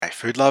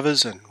food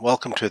lovers, and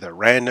welcome to the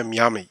Random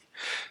Yummy.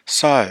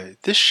 So,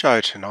 this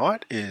show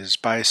tonight is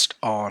based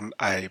on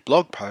a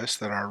blog post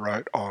that I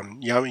wrote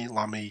on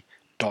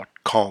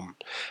yummylummy.com,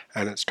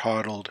 and it's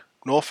titled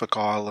Norfolk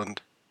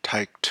Island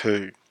Take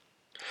 2.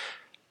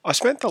 I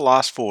spent the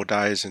last 4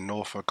 days in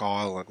Norfolk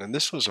Island, and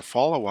this was a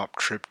follow-up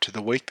trip to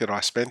the week that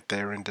I spent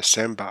there in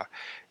December.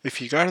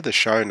 If you go to the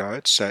show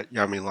notes at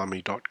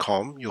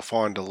yummylummy.com, you'll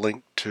find a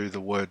link to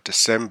the word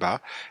December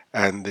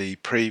and the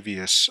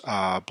previous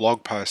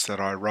blog post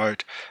that I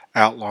wrote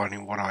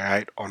outlining what I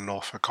ate on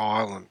Norfolk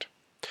Island.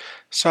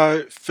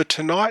 So for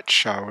tonight's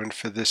show and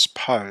for this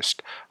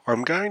post,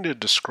 I'm going to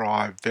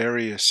describe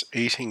various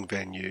eating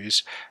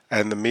venues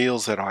and the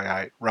meals that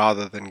I ate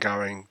rather than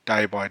going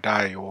day by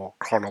day or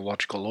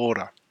chronological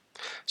order.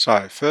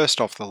 So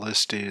first off the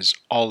list is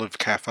Olive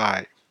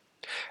Cafe.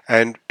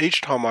 And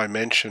each time I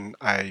mention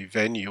a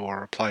venue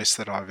or a place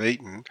that I've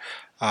eaten,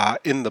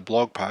 in the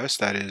blog post,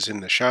 that is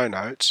in the show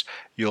notes,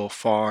 you'll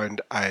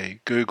find a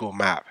Google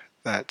map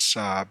that's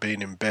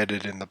been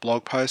embedded in the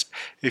blog post.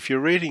 If you're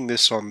reading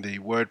this on the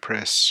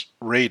WordPress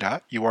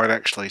reader, you won't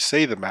actually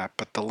see the map,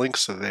 but the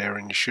links are there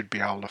and you should be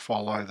able to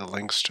follow the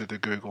links to the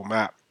Google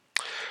map.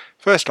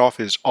 First off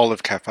is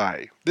Olive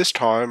Cafe. This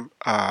time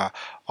I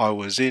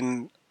was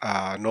in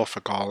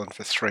Norfolk Island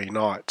for 3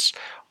 nights.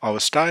 I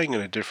was staying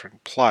in a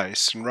different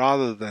place, and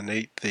rather than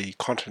eat the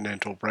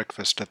continental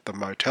breakfast at the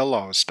motel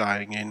I was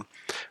staying in,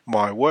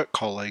 my work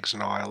colleagues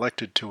and I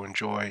elected to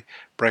enjoy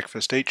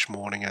breakfast each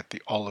morning at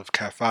the Olive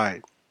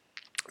Cafe.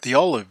 The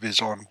Olive is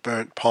on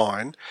Burnt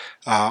Pine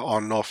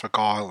on Norfolk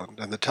Island,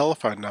 and the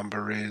telephone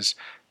number is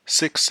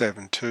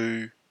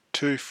 672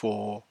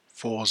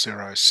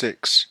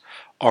 24406.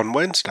 On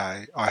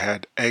Wednesday, I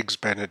had Eggs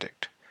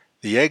Benedict.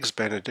 The Eggs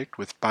Benedict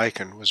with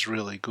bacon was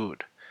really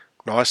good.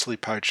 Nicely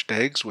poached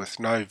eggs with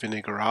no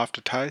vinegar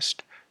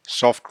aftertaste,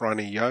 soft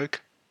runny yolk,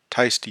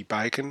 tasty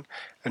bacon,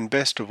 and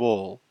best of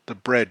all, the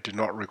bread did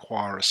not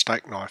require a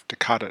steak knife to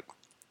cut it.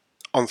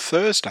 On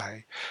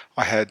Thursday,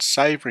 I had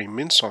savoury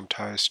mince on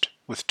toast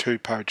with 2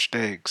 poached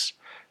eggs.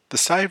 The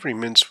savoury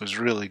mince was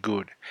really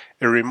good.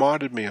 It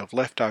reminded me of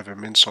leftover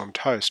mince on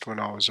toast when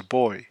I was a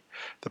boy.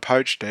 The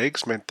poached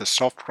eggs meant the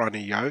soft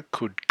runny yolk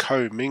could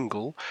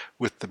co-mingle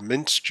with the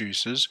mince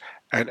juices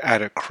and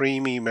add a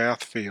creamy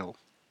mouthfeel.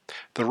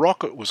 The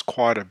rocket was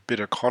quite a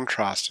bitter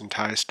contrast in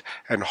taste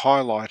and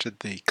highlighted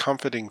the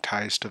comforting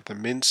taste of the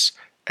mince,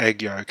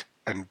 egg yolk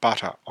and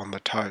butter on the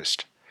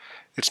toast.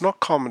 It's not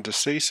common to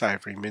see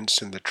savoury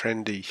mince in the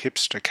trendy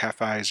hipster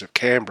cafes of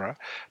Canberra,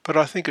 but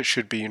I think it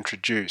should be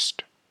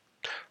introduced.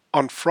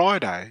 On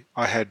Friday,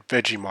 I had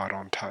Vegemite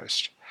on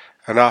toast,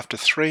 and after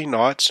 3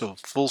 nights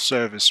of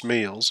full-service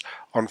meals,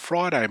 on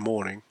Friday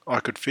morning I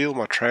could feel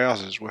my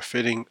trousers were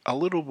fitting a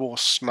little more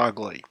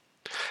snugly.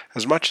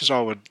 As much as I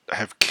would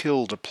have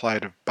killed a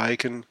plate of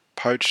bacon,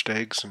 poached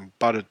eggs and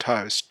buttered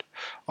toast,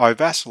 I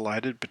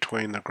vacillated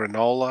between the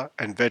granola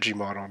and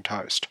Vegemite on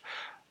toast.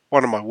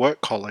 One of my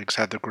work colleagues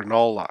had the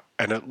granola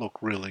and it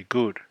looked really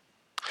good.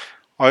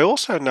 I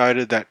also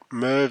noted that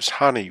Merv's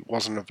honey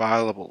wasn't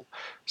available,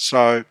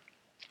 so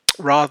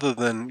rather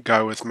than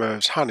go with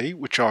Merv's honey,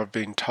 which I've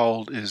been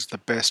told is the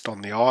best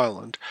on the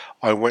island,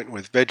 I went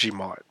with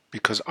Vegemite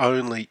because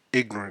only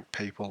ignorant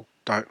people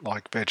don't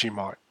like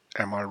Vegemite.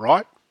 Am I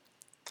right?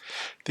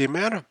 The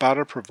amount of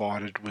butter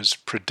provided was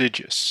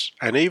prodigious,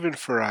 and even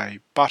for a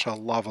butter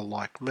lover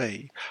like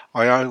me,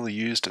 I only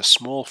used a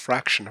small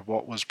fraction of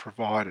what was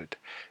provided.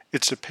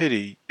 It's a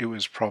pity it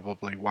was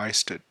probably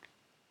wasted.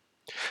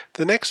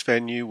 The next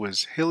venue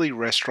was Hilly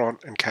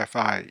Restaurant and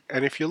Cafe,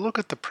 and if you look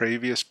at the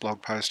previous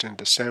blog post in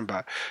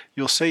December,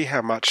 you'll see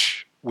how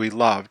much we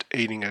loved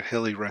eating at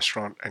Hilly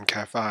Restaurant and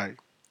Cafe.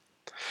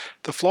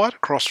 The flight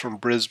across from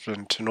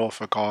Brisbane to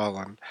Norfolk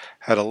Island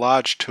had a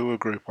large tour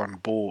group on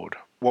board.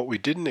 What we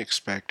didn't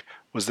expect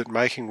was that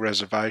making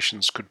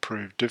reservations could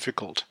prove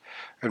difficult,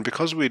 and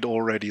because we'd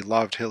already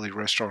loved Hilly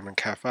Restaurant and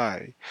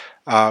Cafe,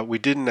 we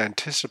didn't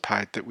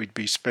anticipate that we'd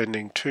be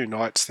spending 2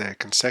 nights there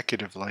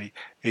consecutively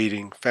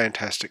eating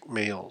fantastic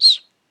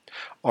meals.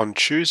 On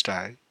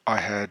Tuesday,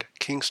 I had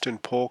Kingston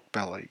pork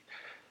belly,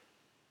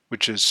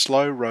 which is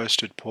slow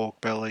roasted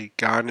pork belly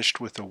garnished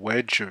with a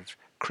wedge of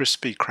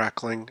crispy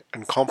crackling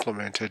and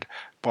complemented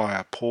by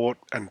a port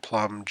and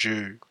plum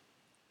jus.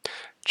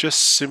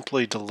 Just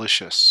simply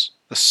delicious.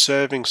 The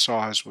serving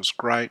size was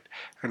great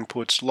and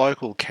puts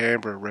local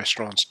Canberra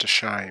restaurants to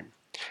shame.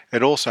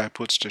 It also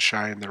puts to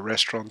shame the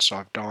restaurants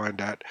I've dined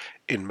at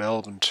in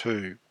Melbourne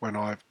too, when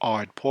I've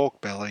eyed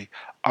pork belly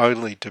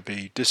only to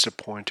be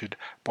disappointed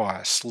by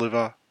a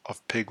sliver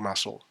of pig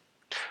muscle.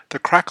 The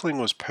crackling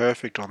was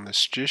perfect on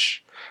this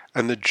dish,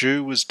 and the jus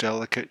was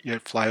delicate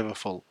yet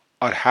flavourful.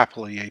 I'd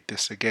happily eat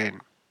this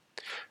again.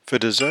 For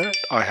dessert,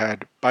 I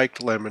had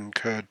baked lemon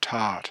curd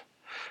tart.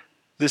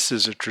 This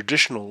is a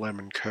traditional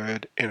lemon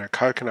curd in a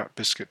coconut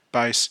biscuit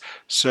base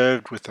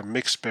served with a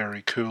mixed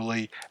berry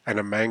coulis and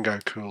a mango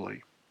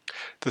coulis.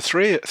 The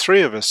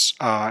three of us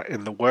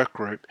in the work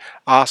group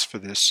asked for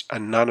this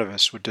and none of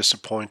us were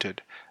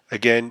disappointed.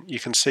 Again, you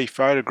can see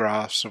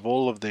photographs of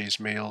all of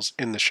these meals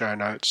in the show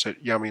notes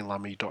at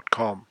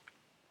yummylummy.com.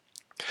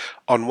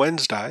 On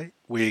Wednesday,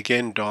 we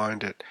again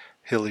dined at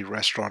Hilly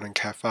Restaurant and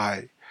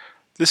Cafe.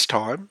 This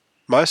time,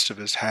 most of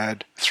us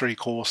had 3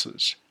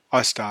 courses.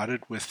 I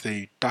started with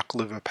the duck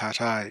liver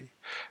pate.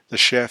 The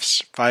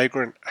chef's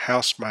vagrant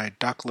house-made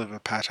duck liver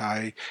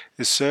pate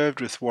is served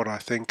with what I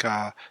think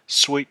are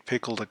sweet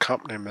pickled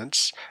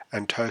accompaniments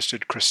and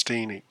toasted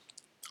crostini.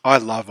 I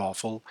love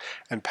offal,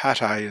 and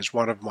pate is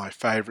one of my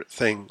favourite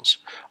things.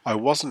 I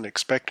wasn't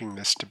expecting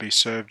this to be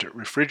served at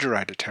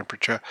refrigerator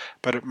temperature,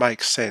 but it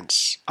makes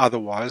sense.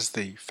 Otherwise,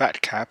 the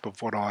fat cap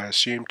of what I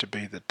assumed to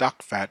be the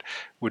duck fat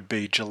would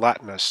be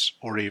gelatinous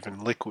or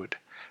even liquid.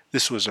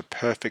 This was a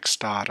perfect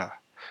starter.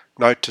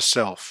 Note to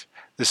self,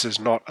 this is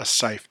not a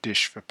safe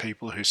dish for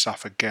people who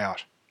suffer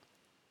gout.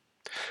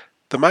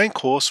 The main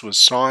course was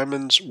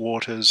Simon's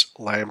Waters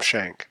lamb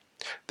shank.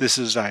 This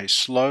is a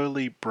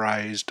slowly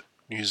braised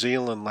New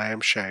Zealand lamb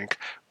shank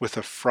with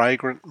a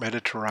fragrant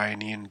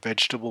Mediterranean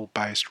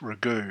vegetable-based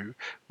ragu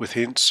with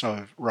hints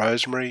of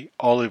rosemary,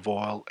 olive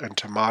oil and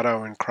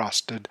tomato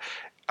encrusted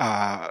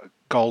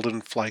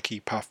golden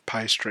flaky puff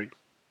pastry.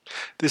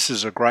 This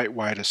is a great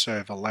way to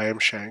serve a lamb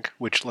shank,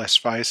 which, let's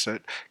face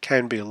it,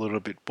 can be a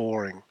little bit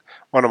boring.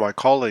 One of my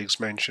colleagues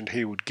mentioned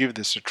he would give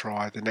this a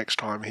try the next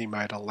time he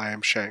made a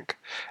lamb shank,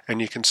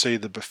 and you can see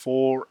the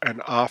before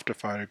and after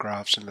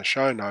photographs in the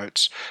show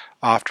notes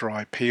after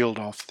I peeled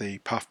off the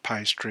puff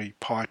pastry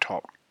pie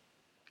top.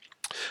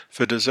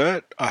 For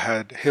dessert, I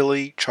had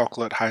Hilly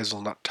chocolate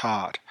hazelnut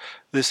tart.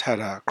 This had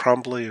a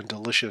crumbly and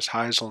delicious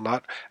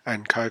hazelnut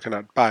and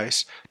coconut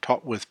base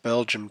topped with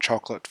Belgian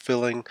chocolate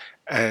filling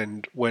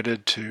and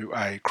wedded to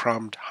a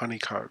crumbed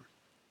honeycomb.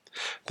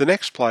 The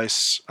next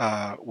place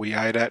we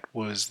ate at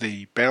was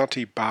the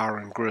Bounty Bar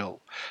and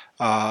Grill.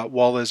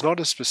 While there's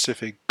not a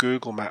specific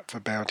Google map for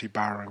Bounty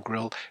Bar and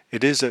Grill,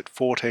 it is at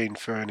 14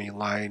 Ferny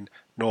Lane,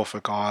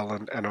 Norfolk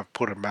Island, and I've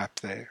put a map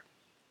there.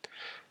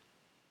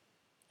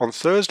 On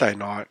Thursday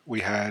night, we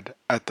had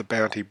at the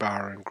Bounty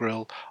Bar and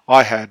Grill,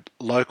 I had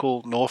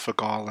local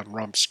Norfolk Island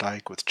rump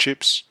steak with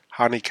chips,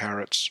 honey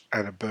carrots,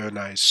 and a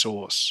béarnaise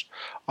sauce.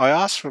 I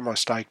asked for my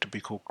steak to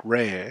be cooked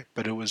rare,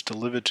 but it was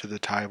delivered to the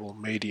table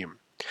medium.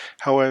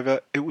 However,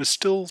 it was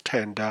still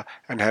tender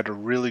and had a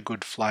really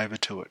good flavour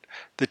to it.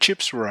 The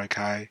chips were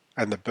okay,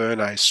 and the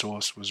béarnaise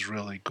sauce was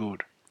really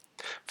good.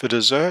 For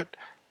dessert,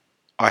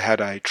 I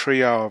had a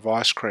trio of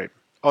ice cream.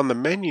 On the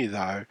menu,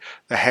 though,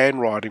 the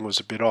handwriting was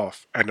a bit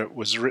off, and it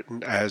was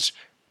written as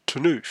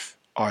Tanouf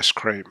ice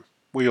cream.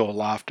 We all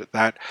laughed at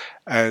that,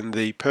 and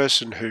the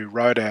person who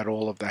wrote out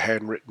all of the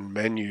handwritten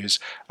menus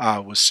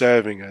was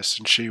serving us,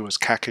 and she was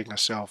cacking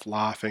herself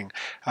laughing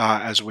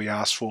as we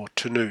asked for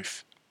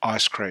Tanouf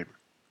ice cream.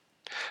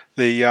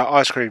 The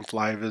ice cream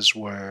flavours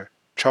were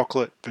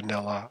chocolate,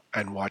 vanilla,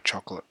 and white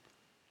chocolate.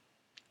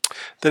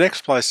 The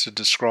next place to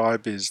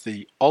describe is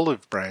the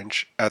Olive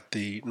Branch at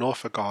the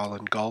Norfolk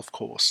Island Golf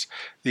Course.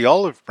 The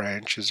Olive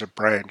Branch is a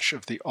branch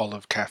of the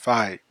Olive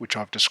Cafe, which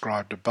I've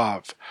described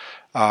above,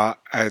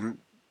 and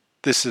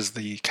this is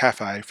the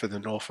cafe for the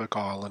Norfolk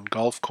Island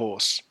Golf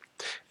Course.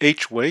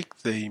 Each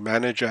week, the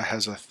manager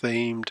has a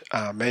themed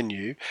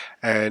menu,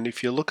 and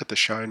if you look at the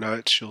show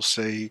notes, you'll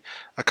see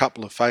a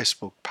couple of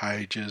Facebook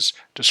pages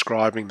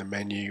describing the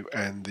menu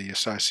and the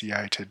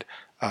associated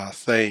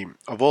theme.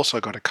 I've also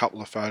got a couple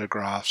of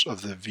photographs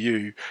of the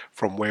view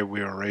from where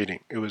we were eating.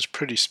 It was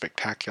pretty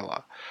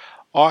spectacular.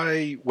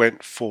 I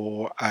went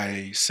for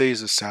a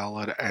Caesar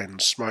salad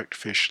and smoked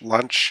fish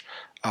lunch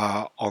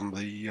on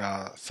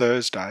the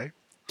Thursday.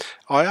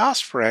 I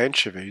asked for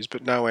anchovies,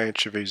 but no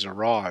anchovies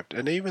arrived,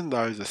 and even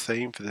though the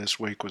theme for this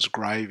week was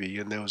gravy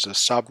and there was a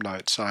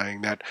subnote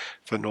saying that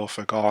for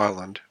Norfolk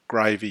Island,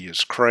 gravy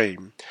is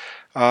cream,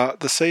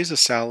 the Caesar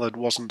salad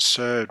wasn't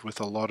served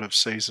with a lot of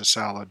Caesar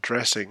salad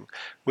dressing,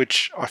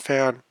 which I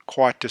found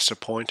quite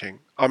disappointing.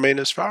 I mean,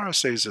 as far as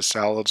Caesar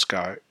salads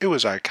go, it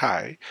was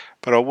okay,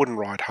 but I wouldn't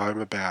write home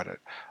about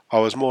it. I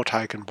was more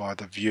taken by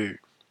the view.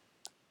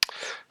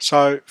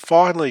 So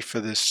finally for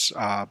this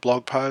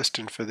blog post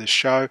and for this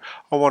show,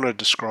 I want to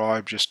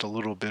describe just a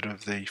little bit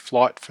of the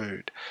flight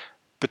food.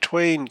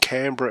 Between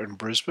Canberra and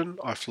Brisbane,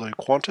 I flew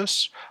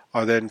Qantas.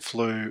 I then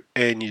flew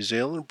Air New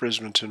Zealand,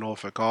 Brisbane to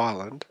Norfolk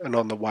Island, and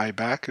on the way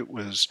back it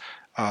was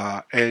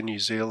Air New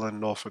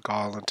Zealand, Norfolk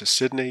Island to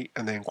Sydney,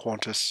 and then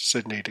Qantas,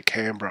 Sydney to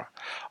Canberra.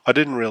 I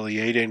didn't really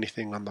eat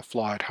anything on the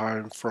flight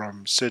home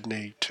from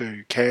Sydney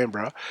to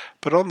Canberra,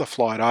 but on the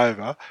flight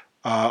over,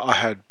 I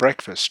had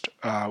breakfast,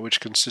 which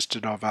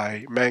consisted of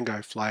a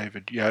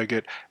mango-flavoured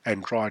yogurt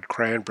and dried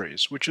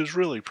cranberries, which is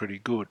really pretty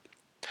good.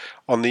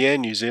 On the Air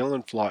New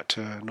Zealand flight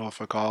to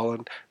Norfolk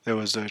Island, there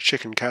was a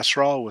chicken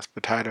casserole with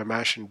potato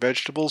mash and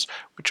vegetables,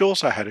 which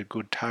also had a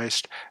good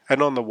taste,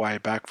 and on the way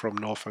back from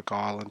Norfolk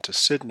Island to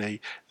Sydney,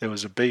 there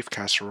was a beef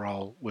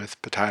casserole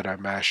with potato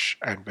mash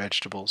and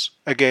vegetables.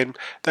 Again,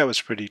 that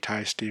was pretty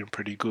tasty and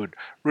pretty good.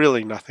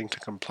 Really nothing to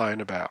complain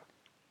about.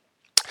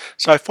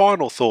 So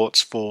final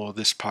thoughts for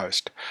this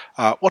post.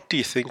 What do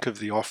you think of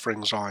the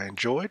offerings I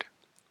enjoyed?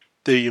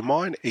 Do you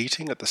mind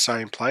eating at the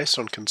same place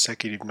on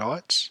consecutive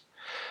nights?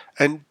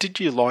 And did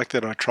you like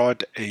that I tried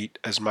to eat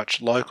as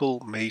much local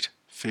meat,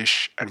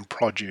 fish and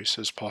produce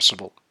as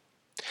possible?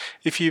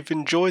 If you've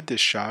enjoyed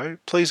this show,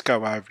 please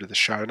go over to the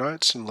show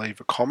notes and leave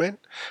a comment.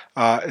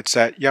 It's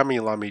at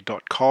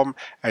yummylummy.com,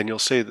 and you'll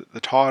see that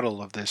the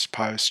title of this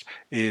post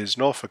is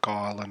Norfolk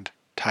Island,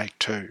 Take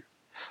 2.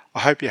 I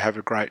hope you have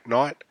a great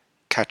night.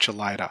 Catch you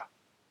later.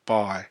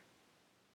 Bye.